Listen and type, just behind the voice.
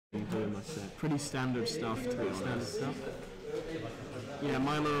doing my set. Pretty standard stuff, to be honest. Standard stuff. Yeah,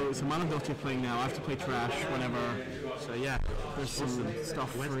 Milo. So Milo and Dotty are playing now. I have to play trash whenever. So yeah, there's some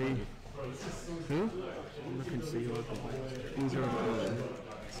stuff free. Who? Look and see what. Loser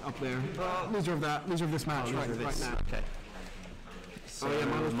of up there. Loser of that. Loser of this match right now. Okay. So oh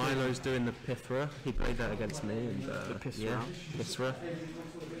yeah, Milo's doing the Pithra. He played that against me, and the Pithra. Yeah, Pithra.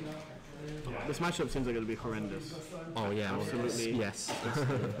 This matchup seems like it'll be horrendous. Oh yeah, absolutely. Yes.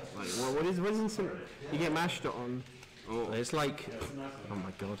 Like, what is you get mashed on? Oh, it's like. Oh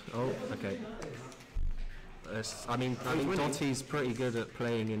my god. Oh, okay. I mean Dotty's pretty good at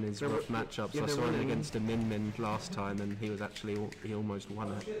playing in his rough matchups. I saw him against a Min last time, and he was actually he almost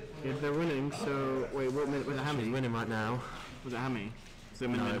won it. Yeah, they're winning. So wait, what was it Hammy? He's winning right now. Was it Hammy?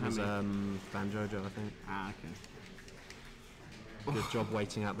 No, it was Banjojo, I think. Ah, okay. Good job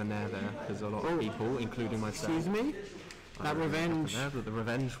waiting out the nair there, because a lot of people, including myself. Excuse me? That revenge. The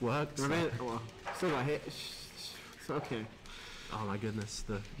revenge worked. Still got hit. It's okay. Oh my goodness,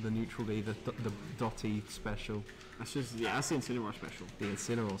 the neutral B, the Dotty special. That's just, yeah, that's the Incineroar special. The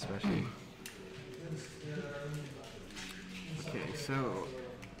Incineroar special. Okay, so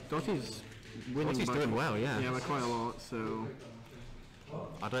Dotty's winning. Dotty's doing well, yeah. Yeah, by quite a lot, so.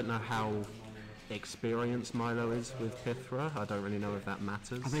 I don't know how experienced Milo is with Pithra. I don't really know if that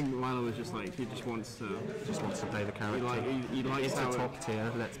matters. I think Milo is just like, he just wants to play the character. He likes how top tier.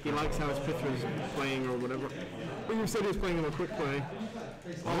 He likes how his Pithra's playing or whatever. Well, you said he was playing him a quick play.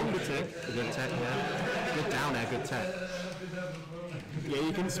 Oh, good tech. Good tech, yeah. Good down there, good tech. Yeah,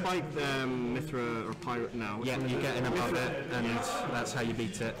 you can spike Mithra or Pirate now. Yeah, you get in above it, and that's how you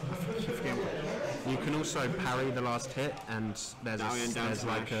beat it. You can also parry the last hit, and there's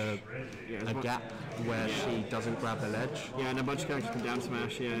like a gap where she doesn't grab the ledge. Yeah, and a bunch of characters can down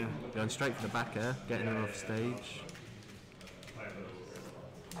smash, yeah. Going straight for the back air, getting her off stage.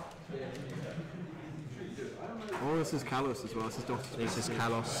 Oh, this is Kalos as well. This is Dotty's This is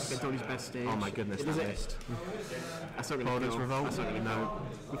Kalos. Get Dotty's best stage. Oh my goodness, that missed. That's not going to kill. Revolt? That's not going to kill.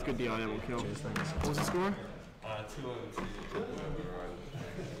 With good DI, that won't kill. Cheers, what was the score?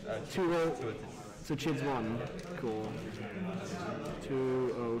 2-0. So Chids won. Cool.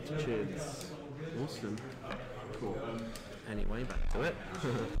 2-0 to Chids. Awesome. Cool. Anyway, back to it.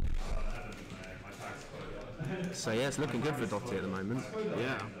 So yeah, it's looking good for Dotty at the moment.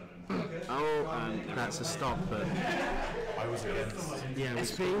 Yeah. Oh, and that's a stop, but I was against. Yeah,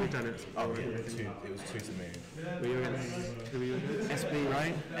 SB. Done it. Oh, it was 2 to move. Were you against? Who were you against? SB,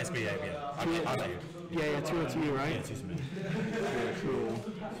 right? SB, yeah. Yeah, 2 to you, right? Yeah, 2 to me. Yeah, cool.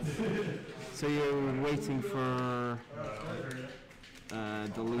 So you're waiting for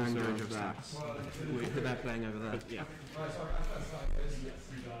the loser of that. Who they're playing over there? Yeah.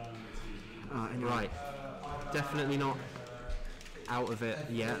 Anyway. Right. Definitely not out of it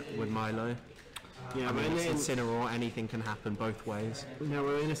yet with Milo. Yeah, I mean, it's Incineroar, anything can happen both ways. No,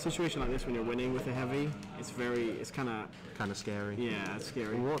 well, in a situation like this, when you're winning with a heavy, it's kind of scary. Yeah, it's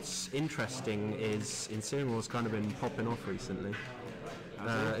scary. What's interesting is Incineroar's kind of been popping off recently.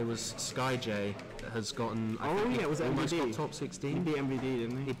 It was SkyJ that has gotten. It was almost MVD. got top 16. He beat MVD,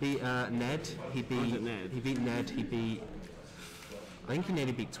 didn't he? He beat Ned. He beat Ned. He beat. I think he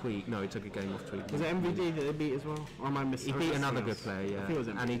nearly beat Tweak. No, he took a game off Tweak. Was it MVD that they beat as well? Or am I missing? He beat another good player, yeah. I think it was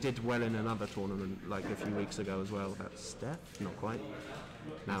MVD. And he did well in another tournament like a few weeks ago as well. That's Steph? Not quite.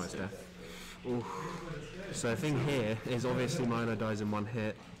 Now it's Steph. Oof. So the thing here is obviously Milo dies in one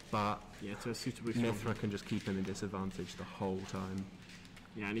hit, but to a suitably Mithra can just keep him in disadvantage the whole time.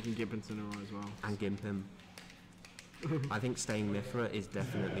 Yeah, and he can gimp Incineroar as well. And gimp him. I think staying Mithra is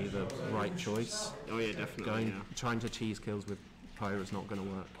definitely the right choice. Oh yeah, definitely. Trying to cheese kills with Pyro is not going to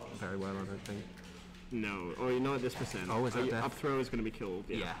work very well, I don't think. No, or you're not at this percent. Oh, is that death? Up throw is going to be killed.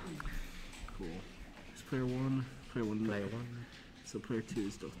 Yeah. Cool. It's player 1. Player 1. Player 1. So player 2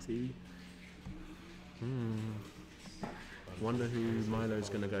 is Dotty. Wonder who Milo's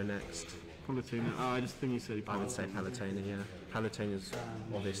going to go next. Palutena. Oh, I just think you said I would say Palutena, yeah. Palutena's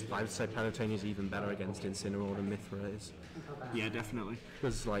obvious. I would say Palutena's even better against Incineroar than Mithra is. Yeah, definitely.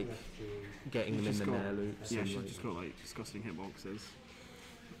 Because like getting them in the nair loops. Yeah, she's just got like disgusting hitboxes.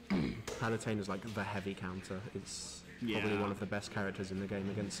 Palutena's like the heavy counter. It's probably one of the best characters in the game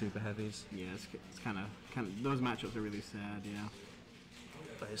against super heavies. Yeah, it's kind of those matchups are really sad. Yeah.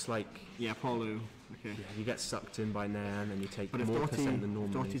 But it's like Palu. Okay. Yeah, you get sucked in by nair and then you take more % than normally.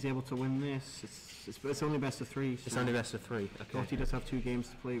 If Dotty's able to win this, it's only best of 3. So it's only best of 3. Okay. Dotty does have 2 games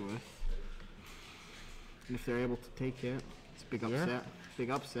to play with, and if they're able to take it, It's a big upset. Big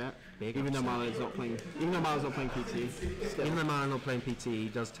upset. Even though Marlo's not playing. Even though Marlo's not playing PT. Even though Marlo's not playing PT, he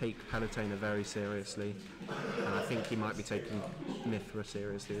does take Palutena very seriously, and I think he might be taking Mithra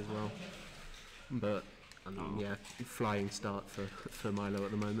seriously as well. But I mean, yeah, flying start for Milo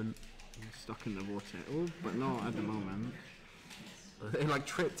at the moment. I'm stuck in the vortex. Oh, but not at the moment. They like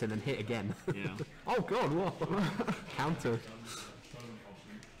tripped and then hit again. Yeah. Oh god, what? Counter.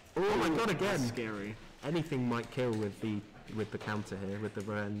 Oh my god, again. That's scary. Anything might kill with the counter here, with the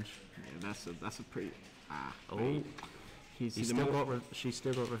revenge. Yeah, that's a pretty. Oh. She's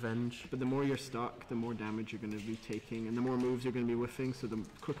still got revenge. But the more you're stuck, the more damage you're going to be taking, and the more moves you're going to be whiffing. So the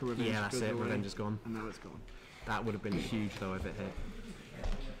quicker revenge. Yeah, that's goes it. away, Revenge is gone. And now it's gone. That would have been huge though if it hit.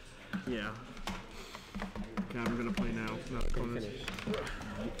 Yeah. Okay, I'm gonna play now.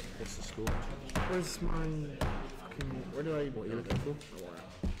 What's the score? Where's my fucking? Where do I? What are you looking for?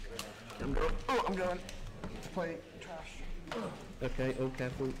 I'm going. Oh, I'm going to play trash. Okay. Oh,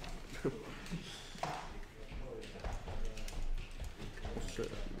 careful.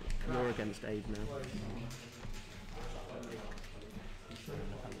 You're against Aid now.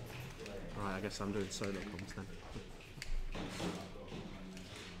 Alright, I guess I'm doing solo comms then.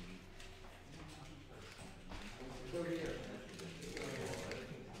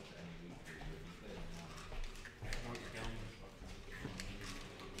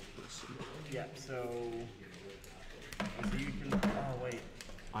 Yeah, so you can. Oh, wait.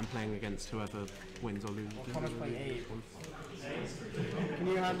 I'm playing against whoever wins or loses. Thomas play 8. Can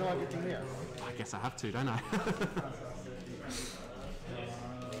you handle everything here? I guess I have to, don't I?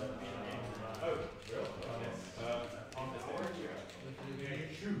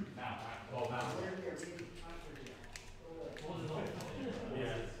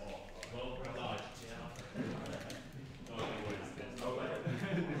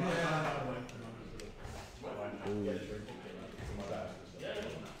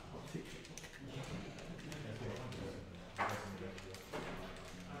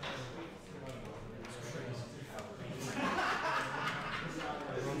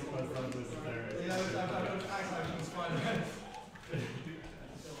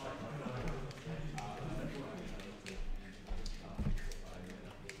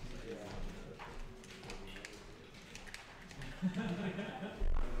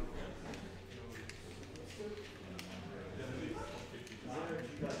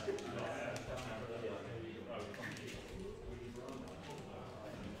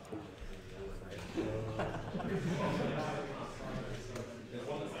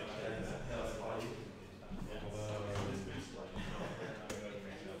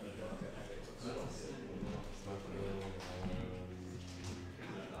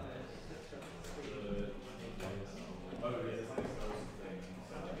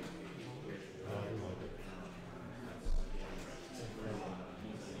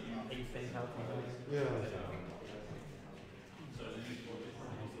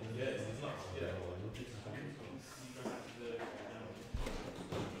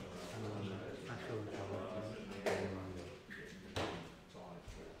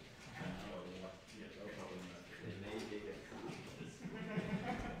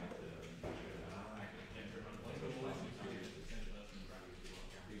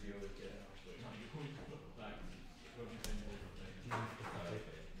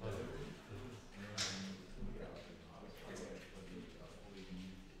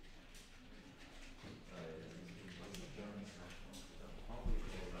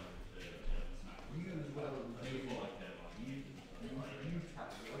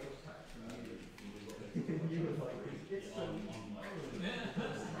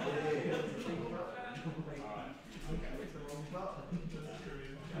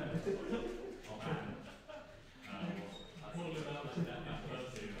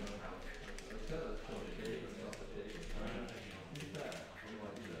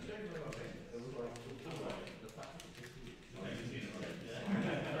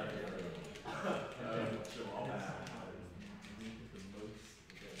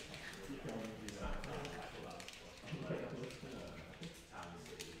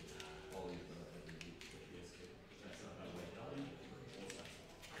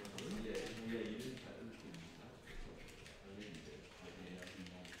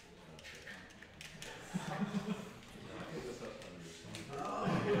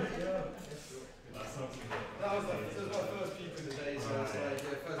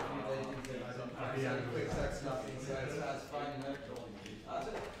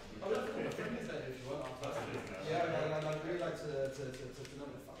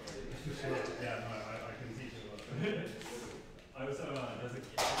 There's a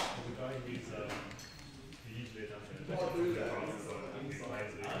guy who's he usually does it.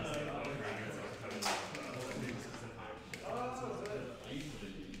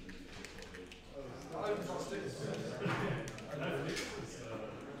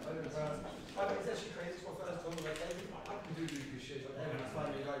 It's actually crazy. It's my first tournament. Like, I can do good shit. Like, everyone's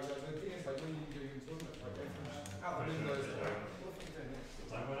funny. Like, the thing is, like, when you do your tournament, like, everyone's out the windows.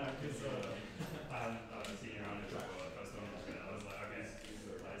 Like when I was a senior on it, first tournament, I was like, okay,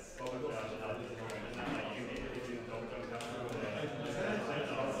 nice. And then like you don't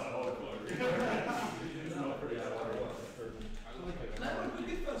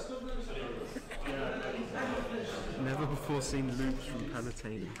Never before seen loops from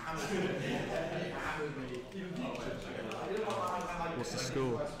Palatine. What's the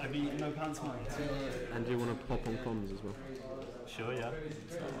score? I beat no pants mine. And do you want to pop on comms as well? Sure, yeah.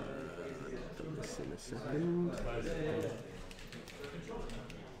 Do this in a second.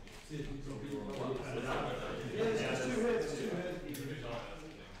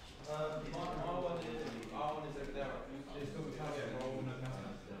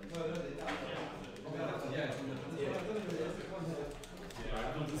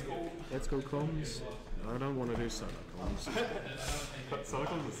 Let's go comms. I don't want to do solo comms. Solo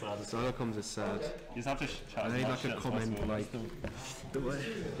comms is sad. Solo comms is sad. You just have to chat. I need like a comment like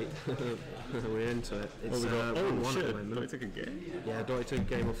we're into it. It's one at the moment. Dotty took a game? Yeah, Dotty took a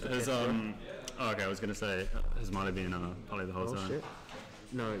game off the There's, pitch. oh, okay, I was going to say, has Milo been Pally the whole Oh time? shit.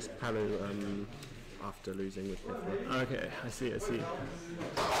 No, it's Palu after losing with Piffle. Okay, I see. And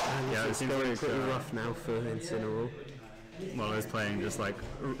Yeah, it it's seems going like, pretty rough now for Incineroar. Well, I was playing just like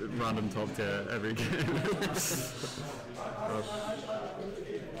random top tier every game.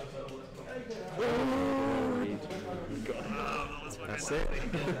 That's it.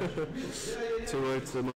 2-0 to